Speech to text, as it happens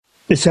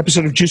This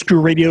episode of Juice Guru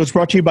Radio is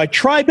brought to you by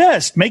Try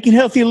Best, making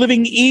healthy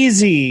living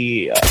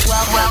easy.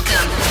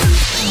 Welcome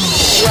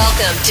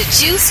to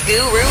Juice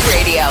Guru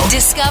Radio.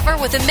 Discover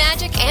what the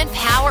magic and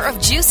power of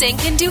juicing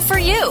can do for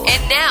you.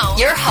 And now,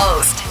 your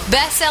host,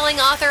 best-selling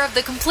author of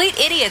The Complete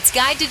Idiot's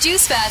Guide to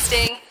Juice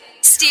Fasting,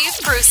 Steve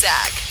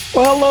Prusak.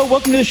 Well, hello,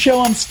 welcome to the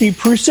show. I'm Steve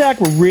Prusak.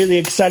 We're really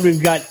excited.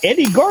 We've got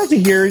Eddie Garza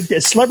here, a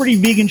celebrity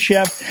vegan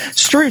chef,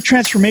 story of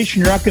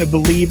transformation you're not going to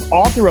believe,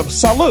 author of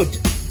Salud,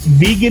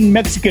 Vegan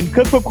Mexican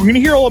Cookbook. We're going to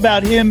hear all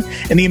about him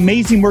and the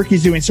amazing work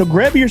he's doing. So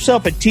grab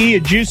yourself a tea, a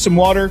juice, some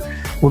water.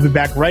 We'll be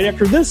back right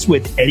after this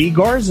with Eddie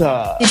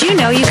Garza. Did you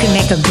know you can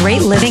make a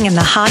great living in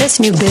the hottest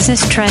new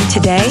business trend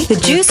today? The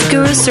Juice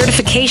Guru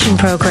Certification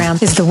Program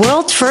is the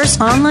world's first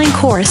online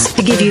course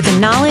to give you the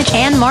knowledge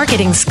and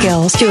marketing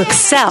skills to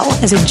excel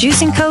as a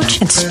juicing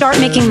coach and start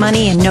making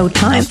money in no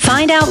time.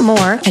 Find out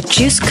more at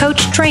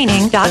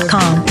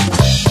juicecoachtraining.com.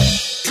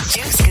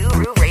 Juice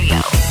Guru Radio.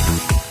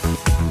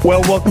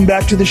 Well, welcome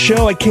back to the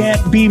show. I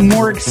can't be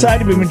more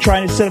excited. We've been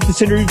trying to set up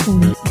this interview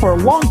for a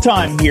long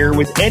time here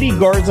with Eddie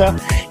Garza.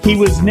 He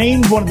was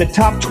named one of the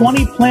top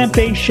 20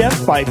 plant-based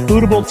chefs by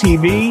Foodable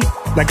TV.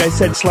 Like I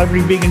said,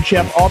 celebrity vegan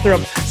chef, author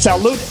of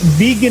Salud,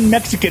 Vegan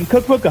Mexican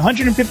Cookbook,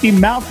 150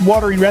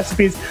 mouth-watering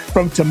recipes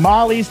from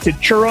tamales to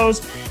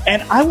churros.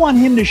 And I want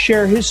him to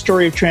share his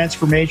story of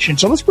transformation.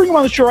 So let's bring him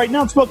on the show right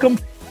now. Let's welcome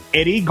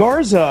Eddie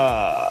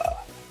Garza.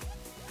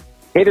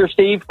 Hey there,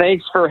 Steve.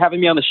 Thanks for having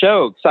me on the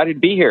show. Excited to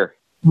be here.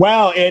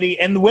 Wow, Eddie.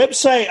 And the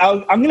website,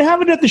 I'm going to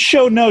have it at the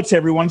show notes,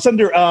 everyone. It's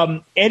under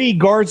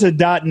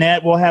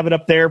eddiegarza.net. We'll have it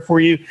up there for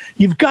you.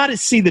 You've got to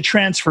see the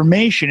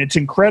transformation. It's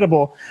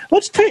incredible.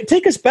 Let's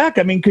take us back.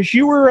 I mean, because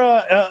you were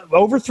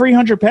over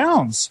 300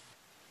 pounds.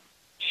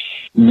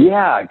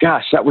 Yeah,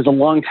 gosh, that was a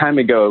long time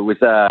ago.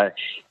 It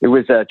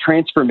was a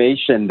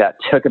transformation that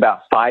took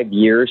about 5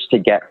 years to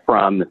get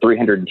from the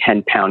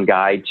 310-pound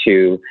guy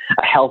to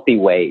a healthy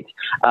weight.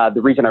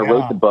 The reason I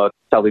wrote the book,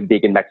 Salud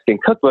Vegan Mexican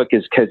Cookbook,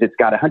 is because it's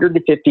got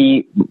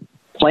 150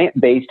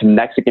 plant-based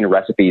Mexican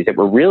recipes that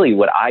were really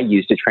what I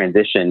used to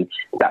transition,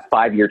 that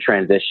 5-year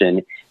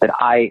transition, that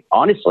I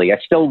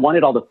still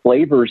wanted all the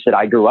flavors that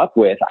I grew up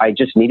with. I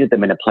just needed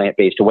them in a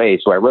plant-based way.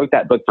 So I wrote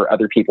that book for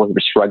other people who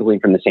were struggling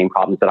from the same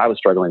problems that I was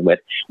struggling with,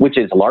 which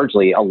is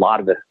largely a lot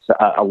of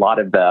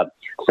the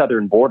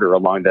southern border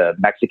along the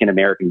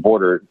Mexican-American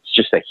border. It's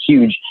just a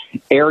huge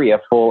area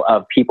full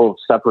of people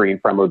suffering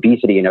from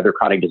obesity and other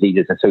chronic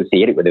diseases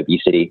associated with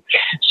obesity.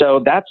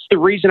 So that's the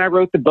reason I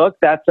wrote the book.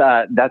 That's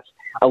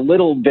a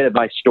little bit of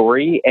my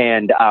story.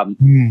 And,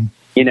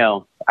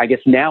 I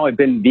guess now I've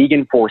been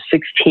vegan for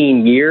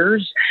 16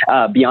 years.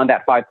 Beyond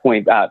that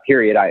 5-point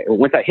period,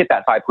 once I hit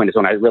that 5 point is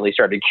when I really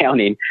started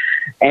counting.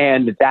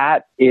 And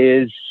that's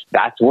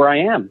where I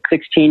am.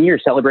 16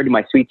 years, celebrating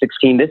my sweet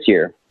 16 this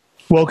year.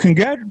 Well,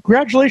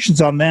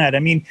 congratulations on that. I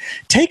mean,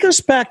 take us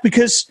back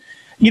because,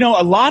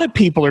 a lot of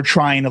people are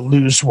trying to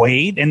lose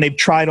weight and they've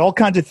tried all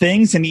kinds of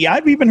things. And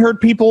I've even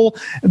heard people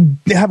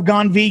have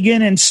gone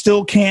vegan and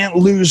still can't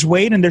lose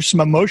weight. And there's some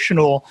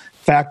emotional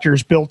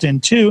factors built in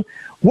too.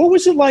 What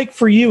was it like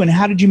for you and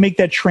how did you make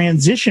that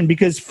transition?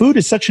 Because food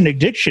is such an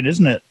addiction,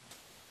 isn't it?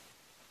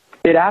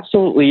 It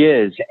absolutely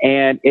is.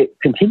 And it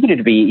continued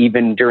to be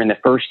even during the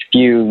first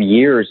few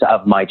years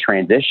of my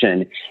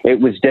transition. It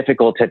was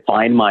difficult to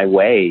find my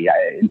way.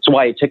 It's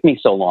why it took me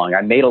so long.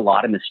 I made a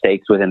lot of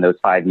mistakes within those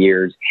 5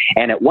 years.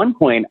 And at one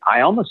point,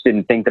 I almost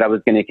didn't think that I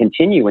was going to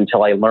continue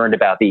until I learned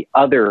about the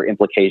other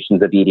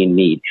implications of eating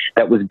meat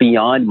that was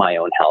beyond my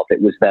own health.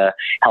 It was the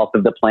health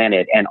of the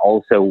planet and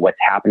also what's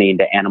happening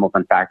to animals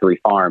on factory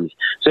farms.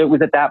 So it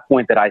was at that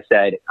point that I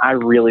said, I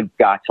really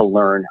got to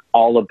learn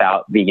all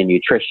about vegan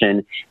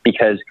nutrition,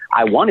 because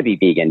I want to be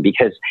vegan,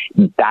 because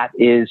that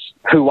is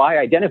who I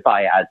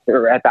identify as.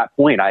 Or at that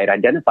point, I had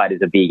identified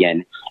as a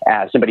vegan,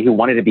 as somebody who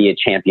wanted to be a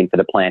champion for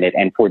the planet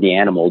and for the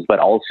animals, but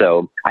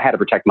also I had to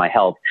protect my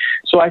health.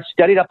 So I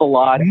studied up a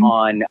lot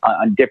on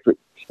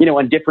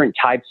different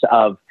types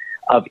of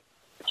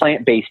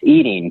plant-based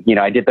eating.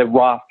 I did the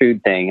raw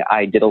food thing.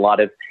 I did a lot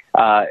of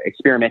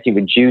experimenting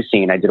with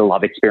juicing. I did a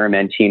lot of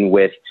experimenting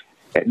with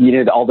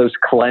all those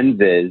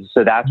cleanses.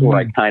 So that's where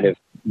I kind of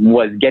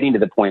was getting to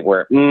the point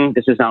where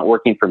this is not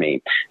working for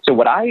me. So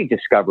what I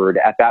discovered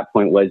at that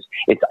point was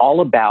it's all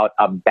about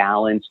a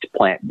balanced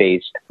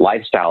plant-based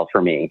lifestyle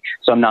for me.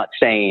 So I'm not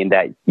saying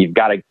that you've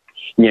got to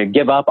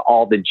give up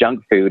all the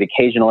junk food.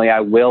 Occasionally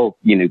I will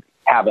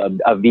have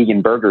a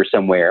vegan burger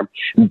somewhere,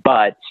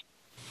 but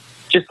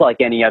just like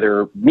any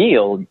other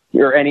meal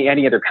or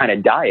any other kind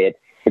of diet,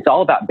 it's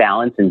all about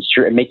balance and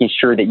making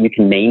sure that you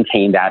can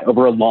maintain that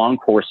over a long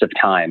course of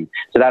time.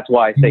 So that's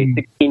why I say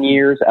 16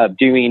 years of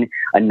doing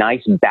a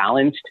nice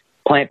balanced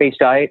plant-based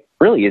diet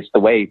really is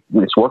the way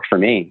it's worked for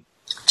me.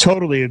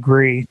 Totally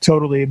agree.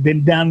 Totally. I've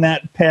been down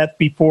that path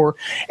before.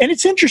 And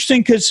it's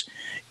interesting because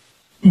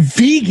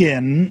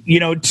vegan,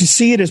 to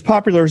see it as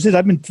popular as it is,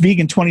 I've been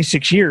vegan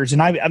 26 years.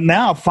 And I'm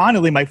now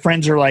finally my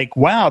friends are like,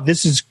 wow,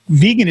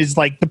 vegan is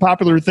like the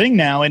popular thing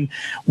now. And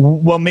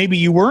well, maybe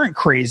you weren't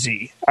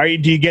crazy.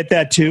 Do you get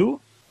that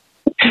too?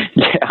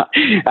 Yeah,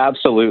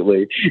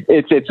 Absolutely.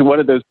 It's one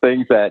of those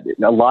things that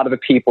a lot of the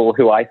people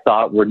who I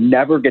thought were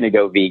never going to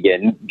go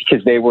vegan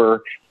because they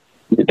were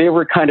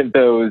kind of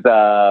those,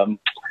 how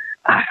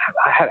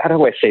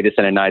do I say this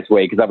in a nice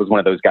way? Because I was one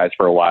of those guys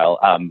for a while.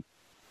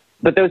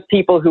 But those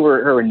people who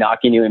are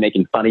knocking you and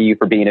making fun of you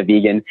for being a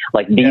vegan,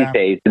 like these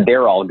days,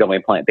 they're all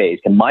going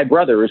plant-based. And my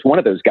brother is one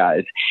of those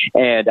guys.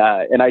 And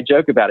I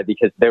joke about it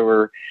because there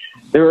were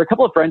a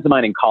couple of friends of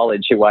mine in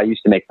college who I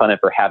used to make fun of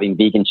for having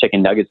vegan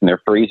chicken nuggets in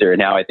their freezer. And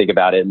now I think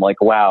about it and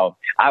like, wow,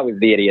 I was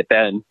the idiot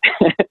then.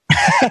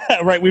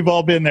 Right. We've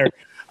all been there.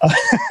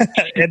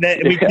 And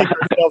then we kick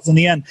ourselves in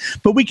the end.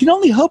 But we can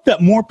only hope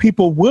that more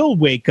people will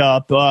wake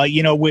up. I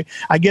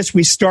guess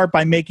we start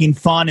by making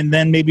fun, and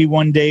then maybe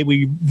one day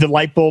the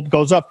light bulb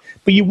goes off.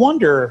 But you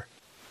wonder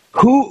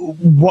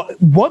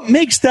what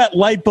makes that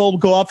light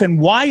bulb go off, and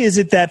why is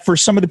it that for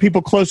some of the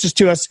people closest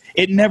to us,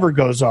 it never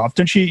goes off?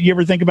 Don't you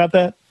ever think about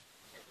that?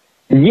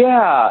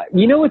 Yeah.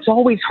 It's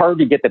always hard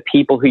to get the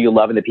people who you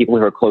love and the people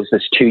who are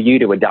closest to you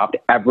to adopt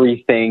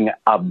everything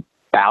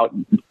about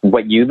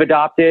what you've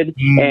adopted.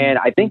 And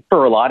I think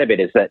for a lot of it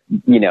is that,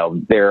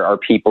 there are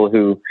people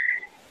who,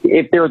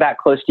 if they're that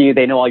close to you,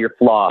 they know all your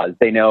flaws.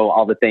 They know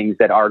all the things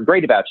that are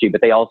great about you,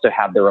 but they also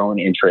have their own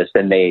interests,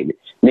 and they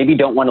maybe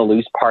don't want to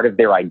lose part of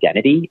their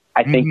identity,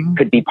 I think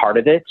could be part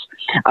of it.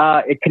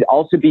 It could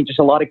also be just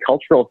a lot of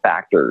cultural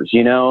factors.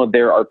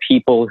 There are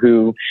people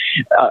who,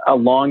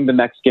 along the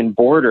Mexican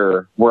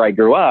border where I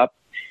grew up,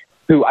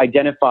 who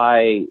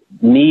identify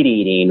meat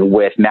eating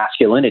with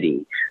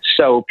masculinity.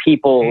 So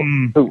people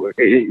who,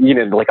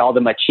 like all the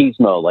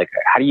machismo, like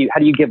how do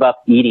you give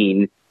up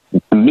eating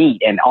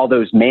meat and all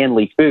those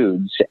manly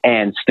foods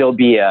and still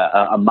be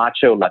a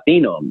macho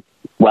Latino?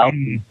 Well,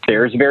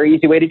 there's a very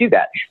easy way to do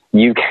that.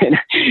 You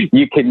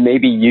can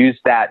maybe use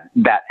that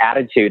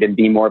attitude and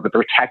be more of a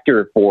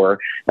protector for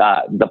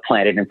the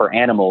planet and for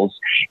animals,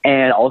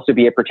 and also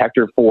be a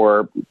protector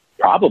for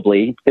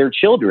probably their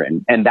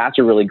children. And that's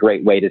a really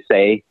great way to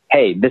say,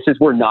 hey,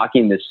 we're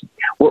knocking this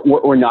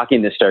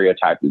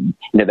stereotype.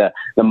 The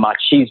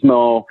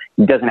machismo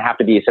doesn't have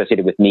to be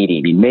associated with meat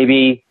eating.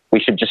 Maybe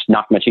we should just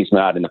knock machismo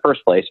out in the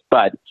first place,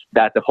 but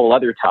that's a whole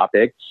other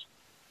topic.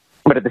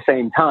 But at the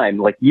same time,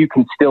 like, you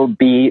can still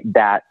be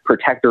that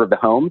protector of the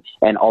home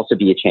and also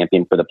be a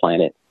champion for the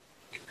planet.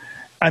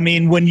 I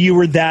mean, when you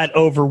were that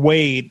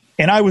overweight,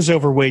 and I was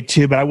overweight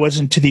too, but I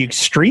wasn't to the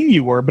extreme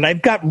you were, but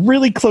I've got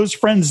really close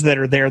friends that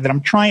are there that I'm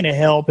trying to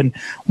help. And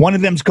one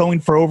of them's going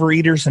for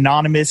Overeaters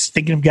Anonymous,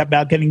 thinking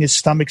about getting his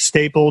stomach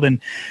stapled.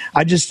 And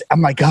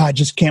I'm like, God, I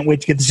just can't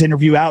wait to get this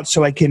interview out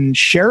so I can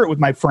share it with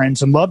my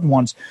friends and loved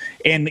ones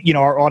and,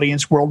 our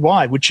audience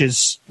worldwide, which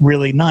is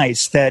really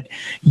nice that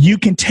you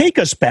can take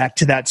us back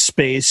to that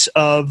space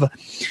of,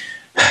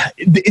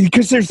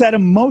 because there's that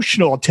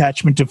emotional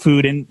attachment to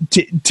food and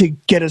to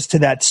get us to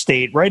that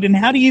state, right? And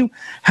how do you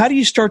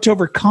start to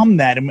overcome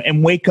that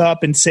and wake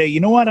up and say, you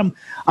know what, I'm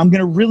going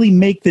to really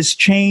make this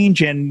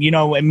change? And,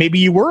 and maybe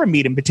you were a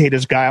meat and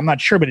potatoes guy. I'm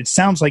not sure, but it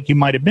sounds like you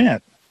might have been.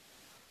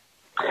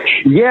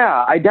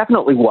 Yeah, I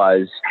definitely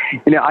was.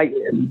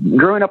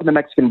 Growing up on the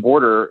Mexican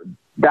border,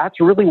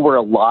 that's really where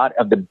a lot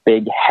of the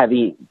big,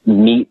 heavy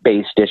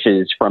meat-based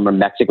dishes from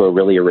Mexico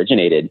really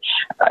originated.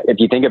 If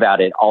you think about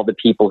it, all the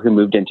people who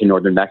moved into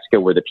northern Mexico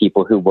were the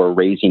people who were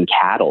raising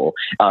cattle,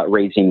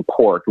 raising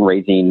pork,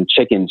 raising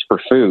chickens for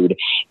food.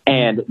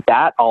 And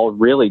that all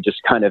really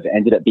just kind of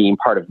ended up being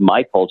part of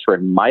my culture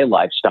and my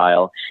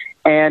lifestyle.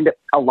 And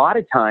a lot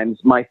of times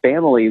my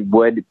family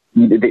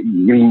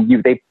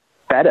they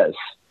fed us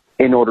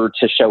in order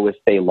to show us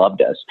they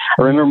loved us.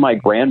 I remember my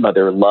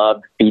grandmother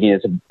loved feeding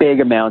us big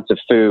amounts of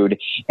food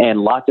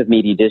and lots of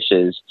meaty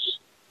dishes.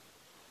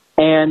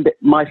 And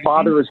my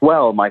father as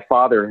well, my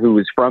father who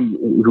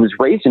was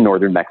raised in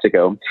northern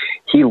Mexico,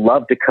 he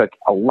loved to cook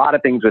a lot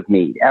of things with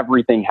meat.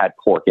 Everything had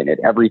pork in it.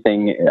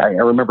 Everything. I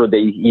remember they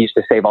used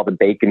to save all the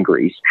bacon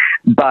grease,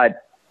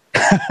 but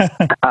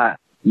for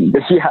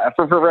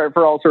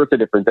all sorts of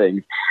different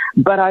things.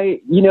 But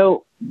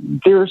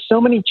there are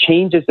so many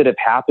changes that have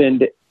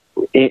happened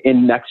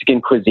in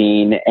Mexican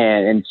cuisine,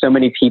 and so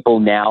many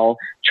people now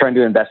trying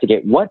to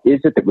investigate what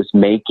is it that was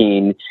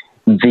making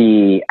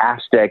the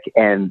Aztec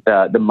and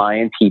the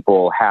Mayan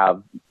people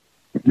have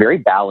very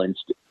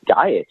balanced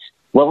diets.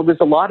 Well, it was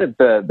a lot of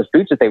the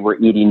foods that they were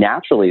eating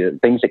naturally, the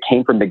things that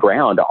came from the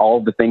ground,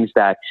 all the things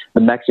that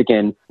the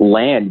Mexican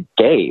land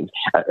gave.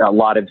 A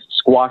lot of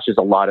squashes,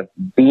 a lot of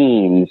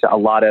beans, a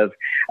lot of,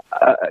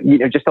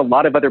 just a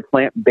lot of other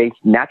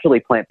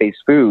naturally plant-based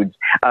foods.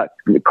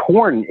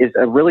 Corn is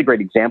a really great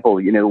example.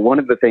 One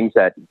of the things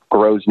that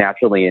grows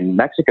naturally in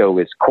Mexico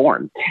is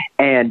corn.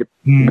 And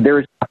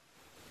there's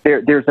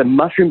a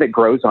mushroom that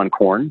grows on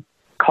corn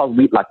called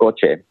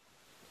huitlacoche.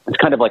 It's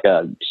kind of like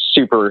a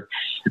super,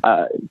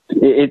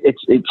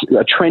 it's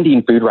a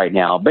trending food right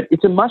now, but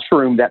it's a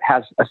mushroom that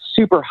has a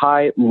super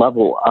high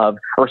level of,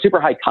 or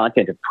super high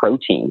content of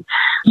protein.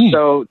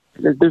 So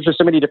there's just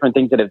so many different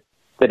things that have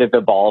that have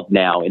evolved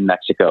now in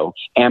Mexico.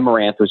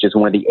 Amaranth, which is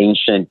one of the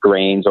ancient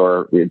grains,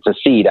 or it's a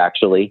seed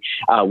actually,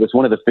 was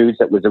one of the foods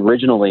that was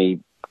originally,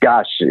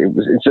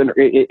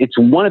 it's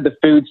one of the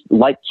foods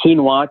like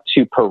quinoa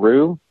to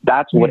Peru.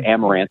 That's what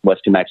amaranth was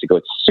to Mexico.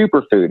 It's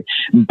superfood.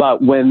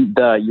 But when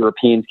the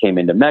Europeans came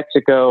into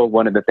Mexico,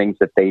 one of the things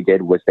that they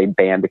did was they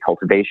banned the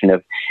cultivation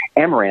of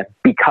amaranth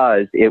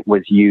because it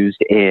was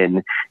used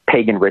in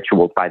pagan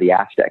rituals by the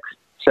Aztecs.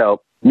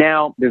 So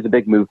now there's a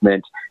big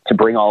movement to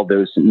bring all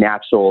those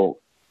natural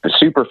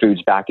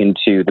superfoods back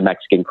into the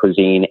Mexican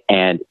cuisine,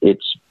 and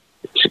it's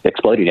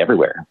exploding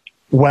everywhere.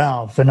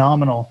 Wow,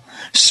 phenomenal.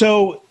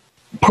 So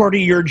part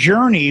of your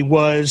journey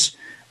was,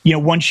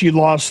 once you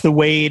lost the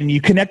weight and you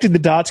connected the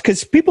dots,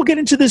 because people get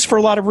into this for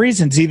a lot of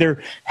reasons,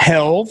 either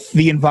health,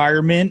 the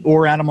environment,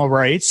 or animal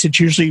rights. It's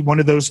usually one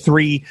of those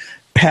three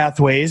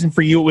pathways. And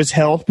for you, it was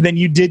health, but then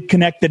you did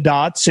connect the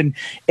dots. And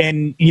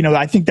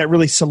I think that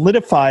really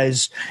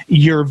solidifies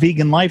your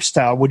vegan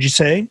lifestyle, would you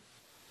say?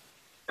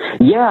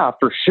 Yeah,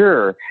 for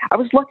sure. I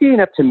was lucky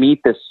enough to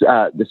meet this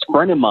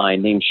friend of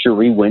mine named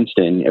Cherie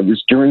Winston. It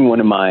was during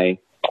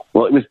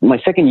it was my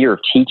second year of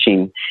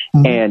teaching,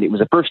 and it was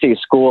the first day of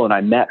school, and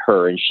I met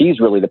her, and she's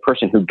really the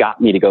person who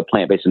got me to go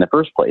plant-based in the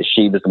first place.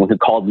 She was the one who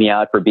called me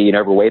out for being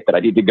overweight, that I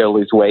needed to go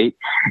lose weight,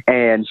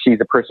 and she's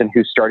the person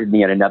who started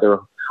me on another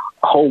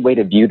whole way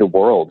to view the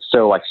world.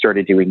 So I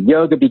started doing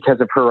yoga because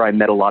of her. I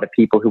met a lot of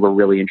people who were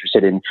really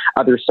interested in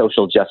other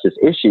social justice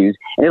issues,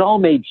 and it all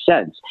made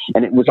sense,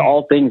 and it was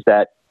all things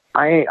that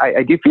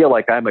I do feel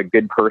like I'm a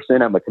good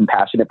person. I'm a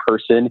compassionate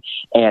person.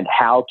 And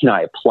how can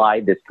I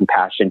apply this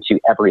compassion to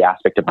every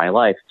aspect of my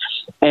life?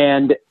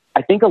 And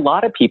I think a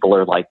lot of people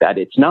are like that.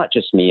 It's not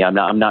just me. I'm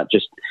not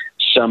just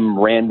some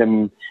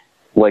random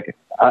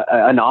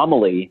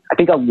anomaly. I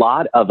think a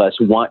lot of us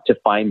want to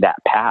find that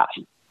path.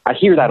 I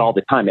hear that all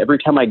the time. Every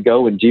time I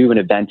go and do an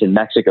event in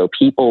Mexico,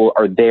 people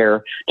are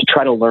there to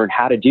try to learn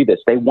how to do this.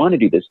 They want to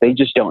do this. They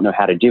just don't know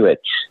how to do it.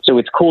 So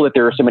it's cool that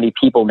there are so many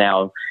people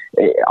now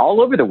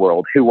all over the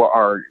world who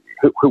are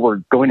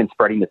going and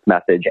spreading this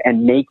message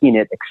and making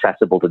it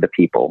accessible to the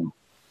people.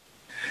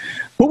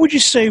 What would you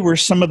say were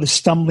some of the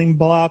stumbling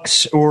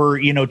blocks or,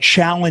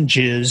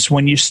 challenges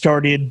when you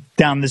started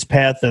down this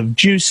path of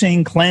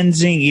juicing,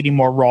 cleansing, eating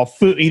raw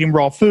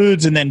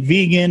foods, and then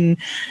vegan,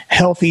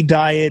 healthy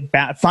diet,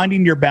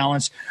 finding your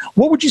balance?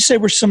 What would you say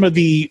were some of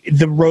the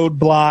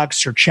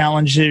roadblocks or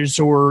challenges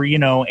or,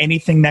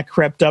 anything that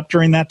crept up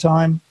during that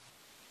time?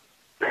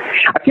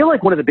 I feel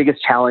like one of the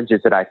biggest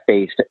challenges that I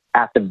faced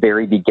at the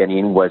very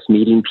beginning was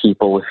meeting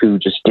people who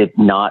just did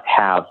not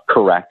have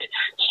correct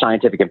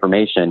scientific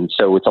information.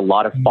 So it's a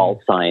lot of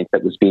false science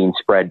that was being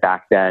spread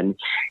back then.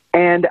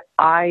 And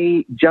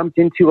I jumped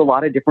into a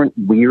lot of different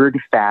weird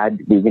fad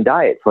vegan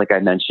diets, like I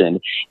mentioned.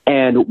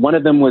 And one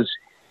of them was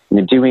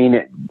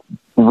doing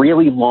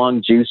really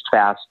long juice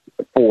fasts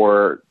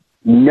for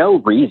no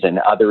reason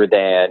other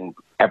than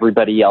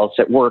everybody else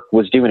at work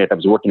was doing it. I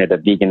was working at a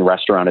vegan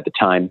restaurant at the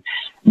time,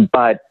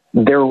 but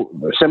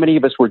so many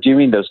of us were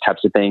doing those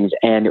types of things,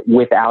 and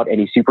without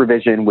any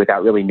supervision,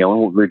 without really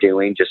knowing what we were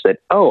doing, just said,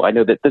 I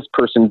know that this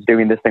person's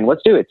doing this thing.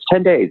 Let's do it. It's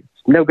 10 days.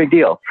 No big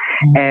deal.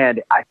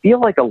 And I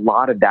feel like a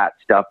lot of that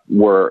stuff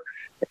was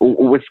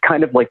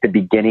kind of like the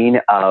beginning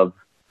of,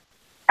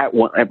 at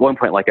one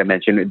point, like I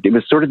mentioned, it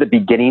was sort of the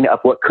beginning of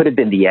what could have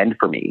been the end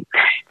for me.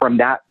 From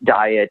that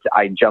diet,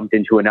 I jumped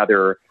into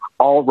another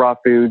all raw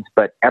foods,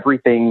 but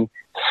everything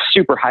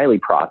super highly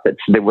processed.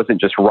 There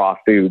wasn't just raw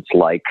foods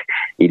like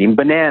eating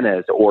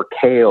bananas or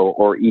kale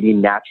or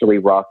eating naturally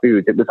raw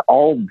foods. It was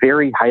all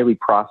very highly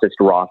processed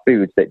raw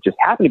foods that just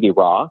happened to be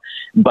raw,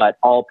 but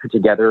all put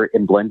together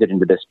and blended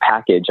into this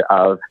package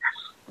of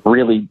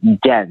really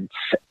dense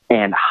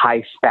and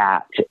high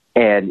fat,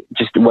 and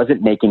just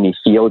wasn't making me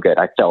feel good.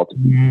 I felt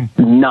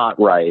not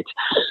right.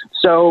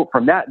 So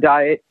from that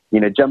diet,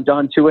 jumped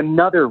on to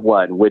another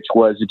one, which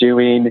was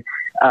doing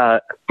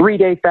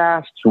 3-day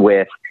fasts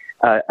with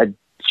a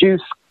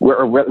juice,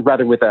 or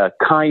rather with a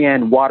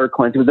cayenne water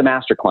cleanse. It was a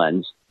master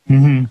cleanse.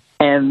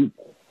 And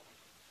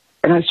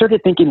I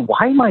started thinking,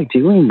 why am I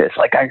doing this?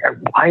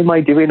 Why am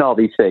I doing all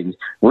these things?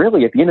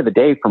 Really, at the end of the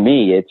day, for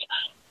me, it's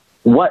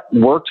what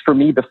worked for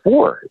me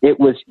before. It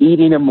was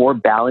eating a more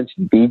balanced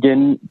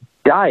vegan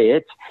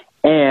diet,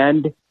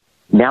 and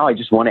now I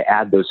just want to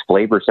add those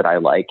flavors that I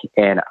like,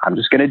 and I'm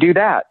just going to do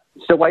that.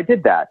 So I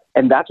did that,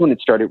 and that's when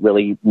it started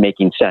really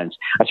making sense.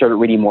 I started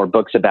reading more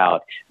books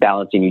about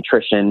balancing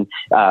nutrition,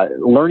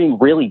 learning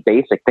really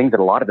basic things that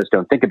a lot of us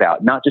don't think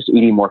about, not just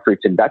eating more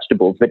fruits and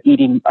vegetables, but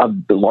eating a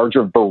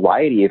larger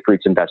variety of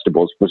fruits and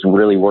vegetables was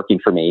really working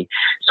for me.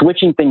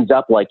 Switching things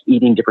up, like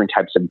eating different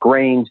types of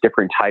grains,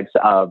 different types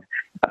of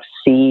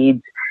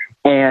seeds,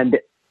 and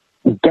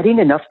getting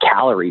enough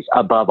calories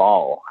above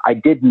all. I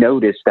did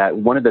notice that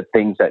one of the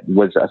things that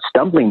was a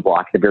stumbling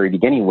block at the very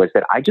beginning was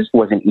that I just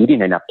wasn't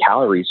eating enough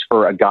calories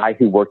for a guy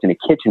who worked in a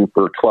kitchen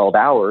for 12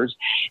 hours.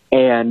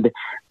 And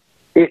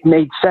it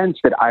made sense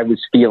that I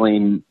was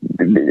feeling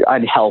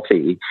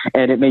unhealthy.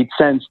 And it made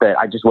sense that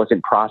I just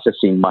wasn't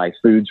processing my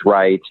foods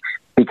right,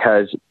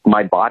 because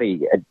my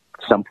body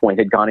some point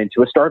had gone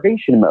into a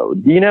starvation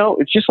mode.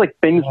 It's just like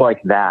things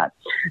like that.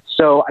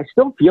 So I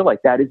still feel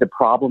like that is a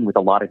problem with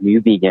a lot of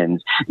new vegans,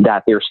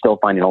 that they're still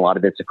finding a lot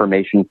of this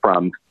information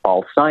from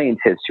false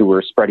scientists who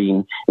are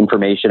spreading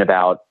information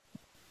about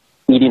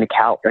eating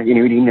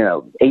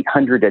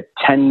 800 to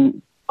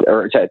 10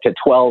 or to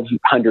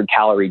 1,200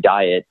 calorie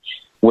diet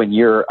when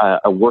you're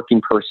a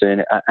working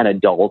person, an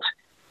adult.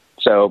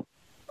 So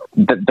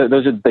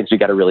those are the things you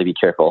got to really be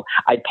careful.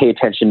 I pay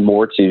attention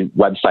more to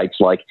websites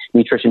like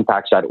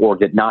nutritionfacts.org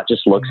that not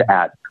just looks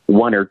at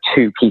one or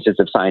two pieces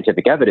of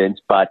scientific evidence,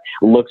 but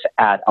looks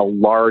at a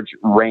large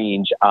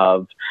range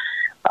of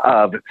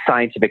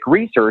scientific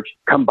research,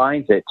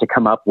 combines it to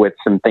come up with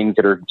some things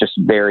that are just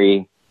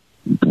very,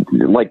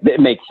 like, it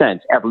makes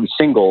sense. Every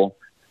single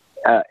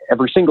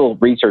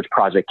research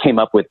project came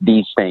up with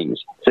these things.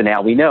 So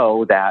now we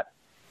know that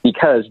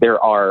because there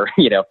are,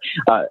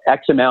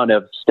 X amount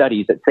of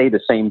studies that say the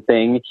same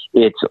thing,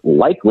 it's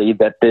likely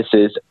that this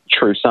is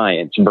true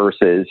science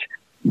versus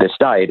this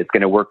diet is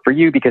going to work for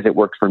you because it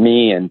worked for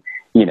me, and,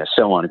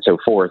 so on and so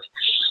forth.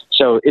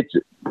 So it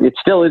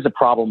still is a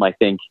problem, I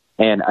think.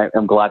 And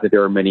I'm glad that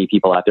there are many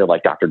people out there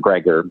like Dr.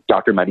 Greg or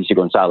Dr. Mauricio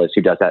Gonzalez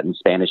who does that in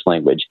Spanish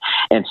language,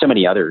 and so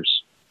many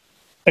others.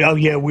 Oh,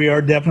 yeah, we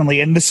are definitely.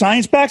 And the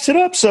science backs it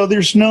up, so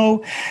there's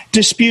no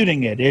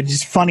disputing it.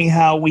 It's funny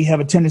how we have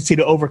a tendency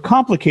to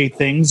overcomplicate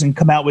things and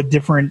come out with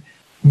different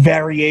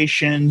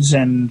variations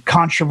and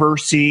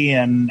controversy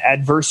and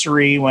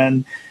adversary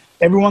when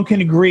everyone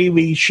can agree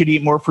we should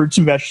eat more fruits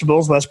and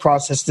vegetables. Less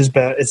processed is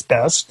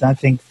best. I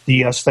think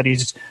the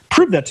studies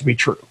prove that to be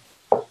true.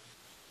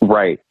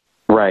 Right.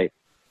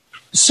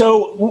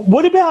 So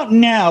what about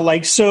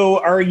now? So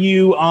are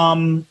you,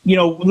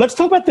 let's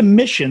talk about the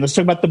mission. Let's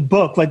talk about the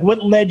book.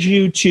 What led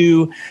you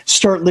to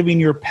start living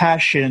your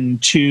passion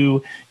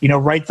to,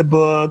 write the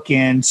book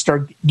and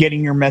start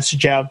getting your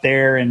message out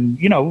there and,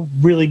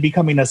 really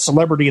becoming a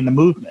celebrity in the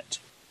movement?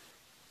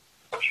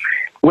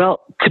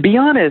 Well, to be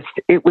honest,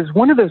 it was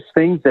one of those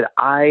things that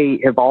I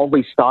have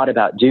always thought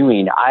about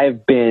doing.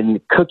 I've been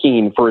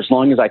cooking for as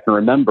long as I can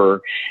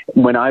remember.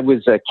 When I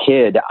was a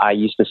kid, I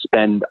used to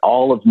spend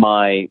all of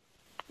my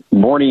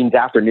mornings,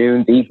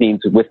 afternoons,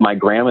 evenings with my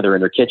grandmother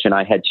in her kitchen.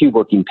 I had two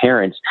working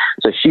parents,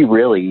 so she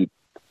really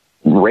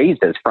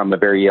raised us from a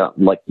very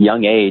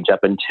young age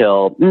up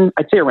until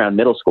I'd say around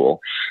middle school.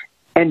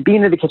 And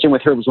being in the kitchen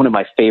with her was one of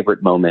my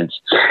favorite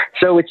moments.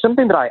 So it's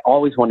something that I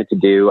always wanted to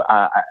do.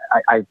 I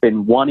had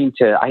been wanting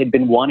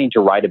to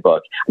write a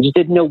book. I just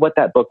didn't know what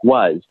that book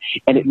was,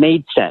 and it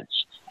made sense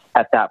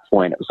at that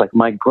point. It was like,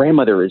 my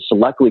grandmother is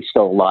luckily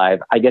still alive.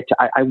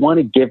 I want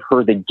to give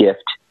her the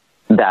gift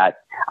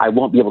that I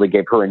won't be able to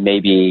give her in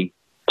maybe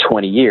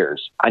 20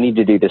 years. I need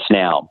to do this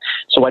now.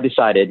 So I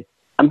decided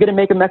I'm going to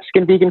make a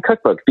Mexican vegan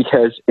cookbook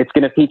because it's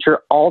going to feature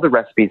all the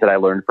recipes that I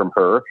learned from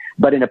her,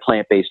 but in a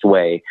plant-based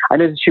way. I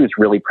know that she was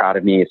really proud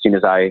of me as soon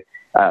as I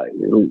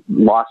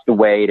lost the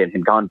weight and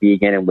had gone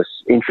vegan and was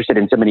interested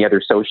in so many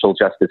other social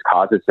justice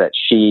causes, that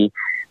she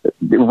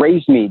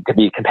raised me to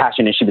be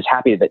compassionate, and she was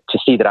happy to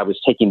see that I was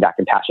taking that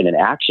compassion in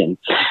action.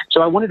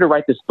 So I wanted to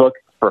write this book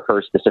for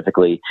her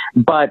specifically.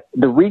 But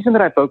the reason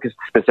that I focused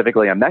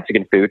specifically on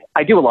Mexican food,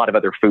 I do a lot of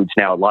other foods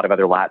now, a lot of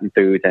other Latin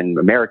foods and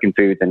American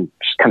foods and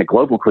just kind of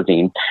global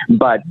cuisine.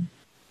 But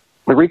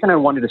the reason I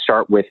wanted to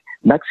start with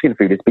Mexican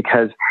food is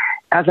because,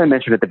 as I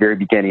mentioned at the very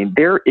beginning,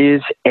 there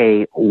is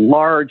a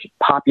large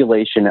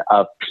population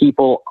of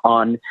people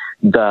on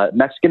the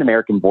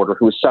Mexican-American border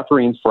who is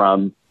suffering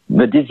from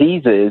the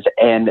diseases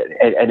and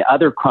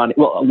other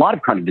a lot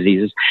of chronic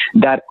diseases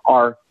that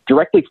are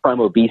directly from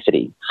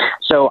obesity.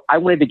 So I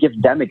wanted to give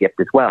them a gift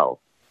as well.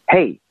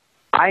 Hey,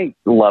 I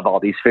love all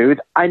these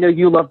foods. I know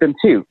you love them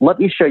too. Let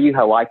me show you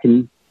how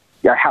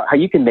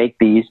you can make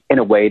these in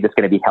a way that's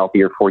going to be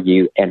healthier for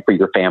you and for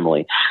your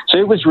family. So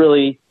it was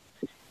really,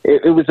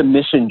 it was a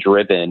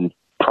mission-driven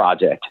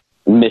project.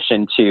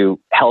 Mission to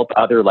help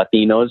other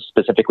Latinos,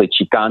 specifically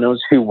Chicanos,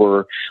 who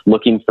were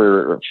looking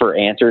for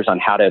answers on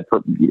how to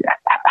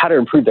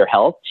improve their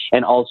health,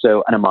 and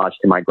also an homage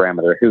to my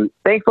grandmother, who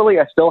thankfully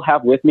I still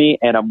have with me,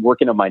 and I'm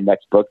working on my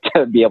next book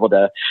to be able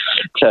to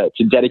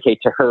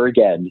dedicate to her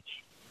again.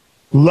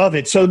 Love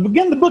it. So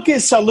again, the book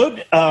is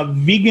Salud,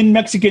 Vegan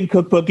Mexican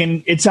Cookbook,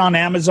 and it's on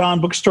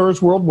Amazon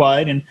bookstores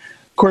worldwide. And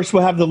of course,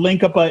 we'll have the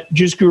link up at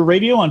Juice Guru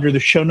Radio under the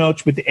show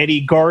notes with Eddie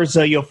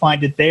Garza. You'll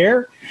find it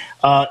there.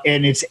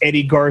 And it's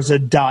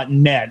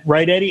eddiegarza.net.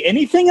 Right, Eddie?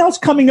 Anything else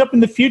coming up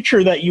in the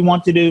future that you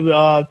wanted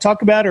to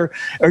talk about, or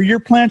your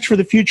plans for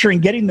the future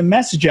and getting the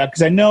message out?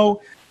 Because I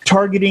know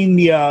targeting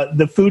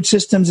the food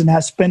systems and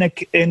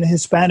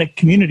Hispanic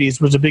communities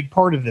was a big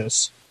part of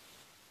this.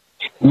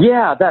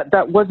 Yeah,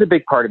 that was a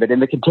big part of it,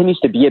 and it continues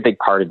to be a big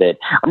part of it.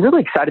 I'm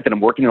really excited that I'm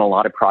working on a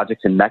lot of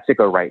projects in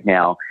Mexico right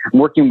now. I'm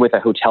working with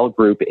a hotel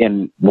group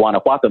in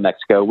Guanajuato,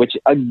 Mexico, which,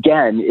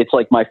 again, it's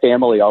like my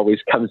family always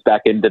comes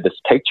back into this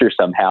picture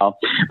somehow.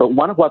 But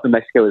Guanajuato,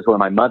 Mexico is where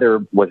my mother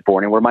was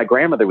born and where my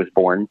grandmother was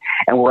born,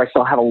 and where I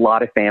still have a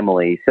lot of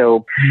family.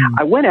 So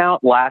I went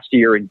out last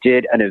year and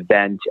did an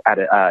event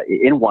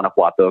in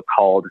Guanajuato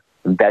called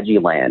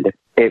Veggie Land.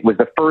 It was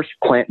the first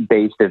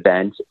plant-based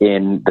event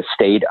in the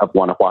state of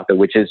Guanajuato,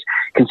 which is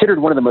considered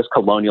one of the most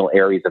colonial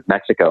areas of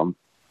Mexico.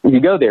 If you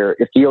go there,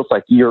 it feels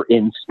like you're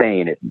in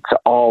Spain. It's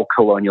all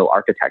colonial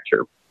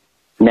architecture.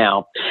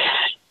 Now,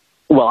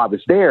 while I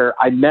was there,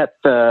 I met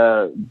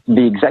the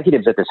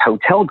executives at this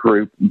hotel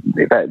group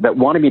that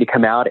wanted me to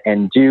come out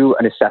and do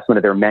an assessment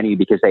of their menu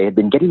because they had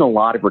been getting a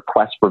lot of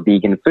requests for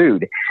vegan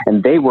food,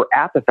 and they were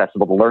at the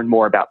festival to learn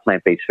more about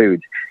plant-based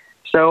foods.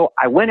 So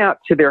I went out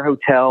to their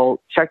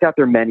hotel, checked out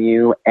their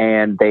menu,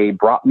 and they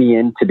brought me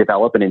in to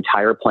develop an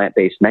entire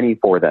plant-based menu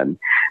for them.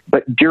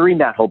 But during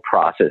that whole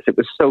process, it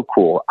was so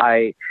cool.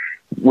 I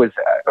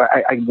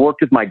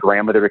worked with my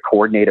grandmother to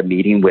coordinate a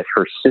meeting with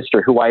her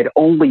sister, who I had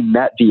only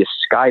met via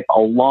Skype a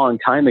long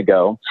time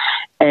ago,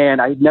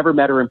 and I had never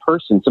met her in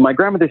person. So my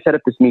grandmother set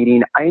up this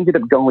meeting. I ended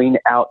up going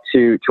out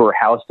to her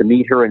house to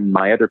meet her and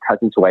my other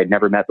cousins who I had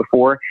never met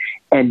before.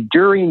 And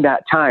during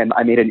that time,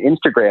 I made an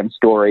Instagram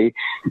story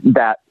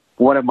that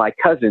one of my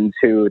cousins,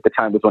 who at the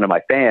time was one of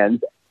my fans,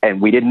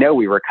 and we didn't know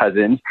we were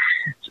cousins,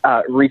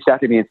 reached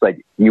out to me and it's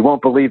like, "You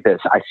won't believe this.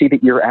 I see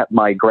that you're at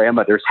my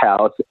grandmother's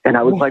house." And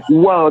I was like,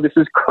 "Whoa, this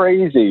is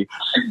crazy."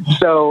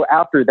 So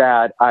after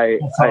that, I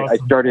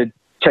started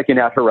checking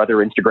out her other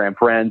Instagram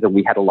friends, and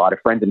we had a lot of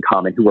friends in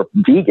common who were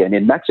vegan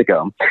in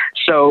Mexico.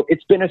 So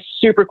it's been a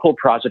super cool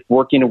project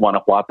working in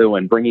Guanajuato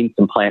and bringing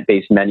some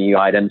plant-based menu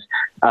items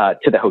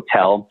to the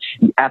hotel.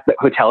 At the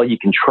hotel, you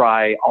can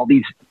try all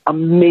these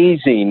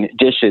amazing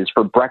dishes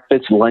for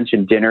breakfast, lunch,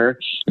 and dinner.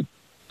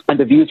 And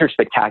the views are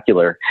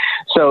spectacular.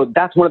 So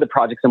that's one of the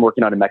projects I'm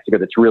working on in Mexico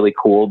that's really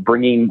cool,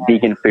 bringing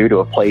vegan food to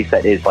a place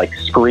that is like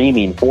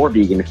screaming for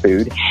vegan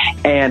food.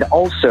 And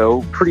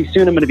also, pretty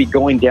soon I'm going to be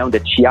going down to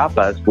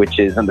Chiapas, which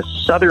is on the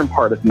southern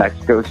part of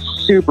Mexico.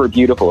 Super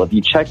beautiful. If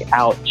you check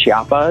out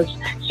Chiapas,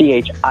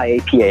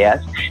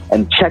 Chiapas,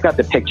 and check out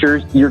the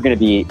pictures, you're going to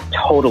be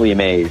totally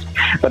amazed.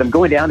 But I'm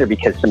going down there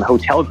because some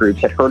hotel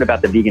groups had heard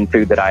about the vegan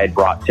food that I had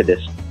brought to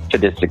this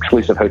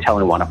exclusive hotel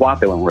in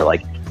Guanajuato, and we're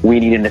like, we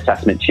need an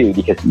assessment too,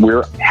 because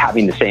we're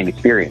having the same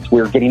experience.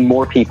 We're getting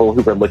more people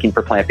who are looking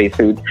for plant-based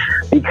foods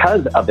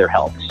because of their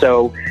health.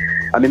 So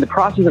I'm in the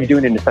process of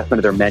doing an assessment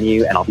of their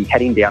menu, and I'll be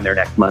heading down there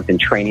next month and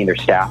training their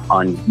staff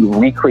on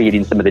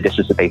recreating some of the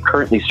dishes that they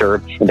currently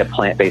serve in a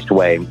plant-based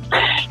way.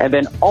 And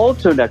then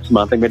also next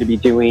month, I'm going to be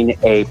doing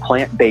a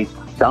plant-based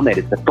summit.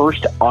 It's the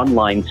first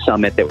online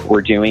summit that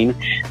we're doing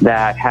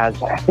that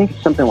has, I think,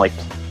 something like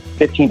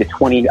 15 to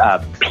 20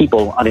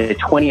 people on a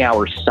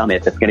 20-hour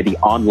summit that's going to be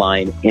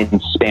online in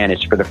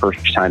Spanish for the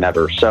first time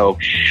ever. So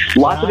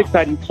lots of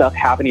exciting stuff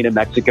happening in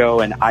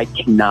Mexico, and I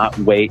cannot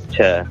wait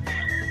to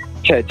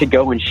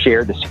go and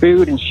share this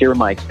food and share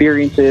my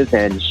experiences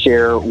and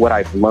share what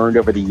I've learned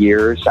over the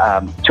years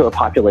to a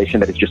population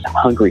that is just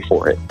hungry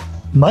for it.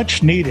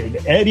 Much needed.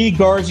 Eddie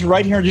Garza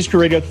right here on Just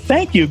Radio.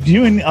 Thank you.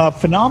 Doing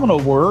phenomenal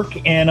work,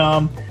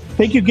 and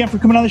thank you again for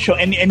coming on the show.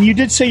 And you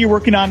did say you're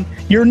working on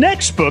your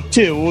next book,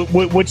 too.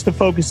 What's the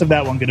focus of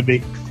that one going to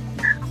be?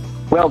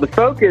 Well, the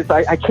focus,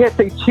 I can't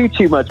say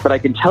too much, but I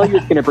can tell you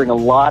it's going to bring a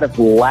lot of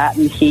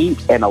Latin heat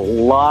and a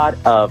lot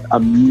of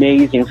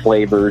amazing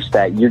flavors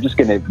that you're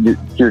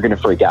going to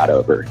freak out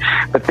over.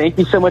 But thank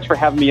you so much for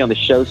having me on the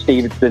show,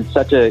 Steve. It's been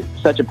such a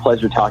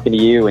pleasure talking to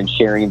you and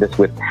sharing this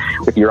with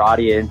your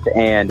audience,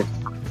 and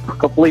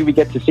hopefully we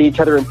get to see each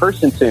other in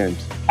person soon.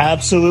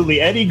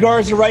 Absolutely. Eddie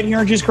Garza right here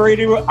on Just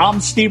Radio. I'm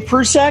Steve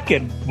Prussack,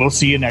 and we'll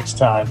see you next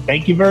time.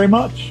 Thank you very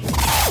much.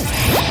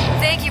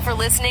 Thank you for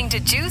listening to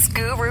Juice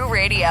Guru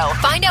Radio.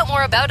 Find out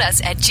more about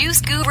us at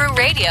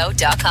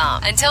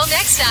juicegururadio.com. Until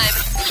next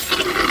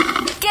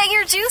time, get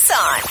your juice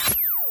on.